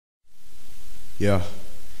Yeah,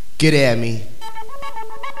 get at me,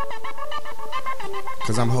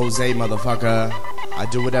 cause I'm Jose, motherfucker. I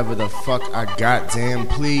do whatever the fuck I goddamn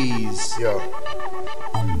please. Yo.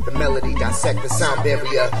 The melody, dissect the sound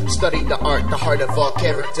barrier. Study the art, the heart of all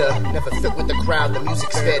character. Never fit with the crowd, the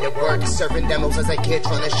music's fair to work. Serving demos as I kid,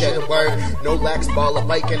 trying to share the word. No lax ball of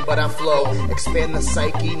biking, but I flow. Expand the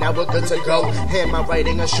psyche, now we're good to go. Hand my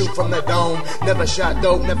writing, a shoot from the dome. Never shot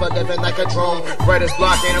dope, never living like a drone. Writer's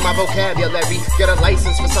block ain't in my vocabulary. Get a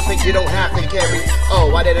license for something you don't have to carry.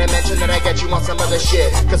 Oh, I didn't mention that I get you on some other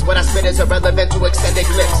shit, cause what I spit is irrelevant to extended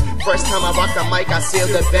clips. First time I rock the mic, I seal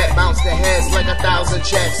the bet. Bounce the heads like 1,000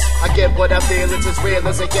 checks. I get what I feel, it's as real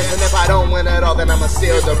as it gets. And if I don't win it all, then I'ma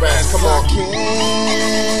seal the rest. Come on. Can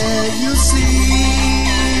you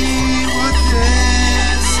see what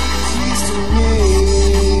this means to me?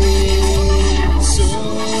 So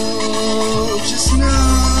just know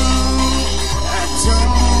I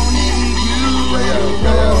don't need you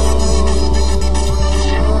anymore.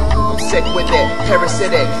 Sick with it,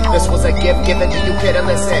 parasitic. This was a gift given to you, kid, to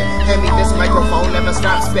listen. Hand me this microphone, never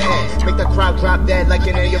stop spitting. Make the crowd drop dead like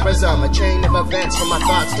an aneurysm. A chain of events from my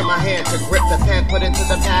thoughts to my hand. To grip the pen, put into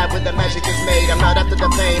the pad where the magic is made. I'm not after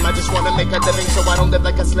the fame, I just wanna make a living so I don't live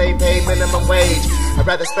like a slave, pay minimum wage. I'd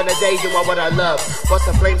rather spend a day doing what I love. Bust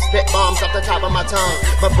the flame, spit bombs off the top of my tongue.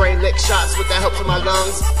 My brain lick shots with the help of my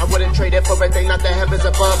lungs. I wouldn't trade it for anything, not the heavens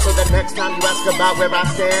above. So the next time you ask about where I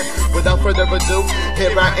stand, without further ado,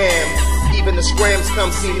 here I am. Even the scrams come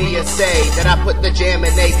see me and say that I put the jam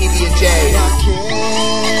in A, B, B, and J.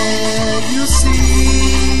 Can you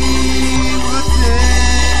see what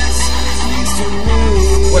this means to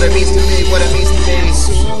me? What it means to me, what it means to me.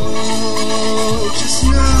 So just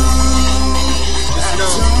know,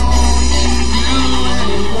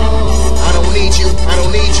 I don't need you anymore. I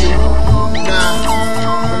don't need you. Nah,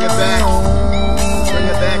 bring it back. Bring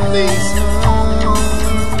it back, please.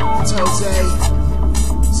 It's Jose.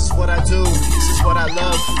 This is what I do. This is what I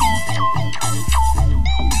love.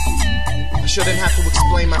 I shouldn't have to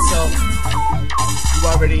explain myself. You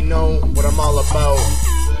already know what I'm all about.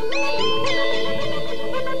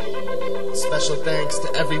 Special thanks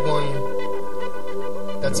to everyone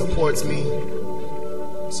that supports me,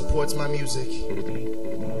 supports my music.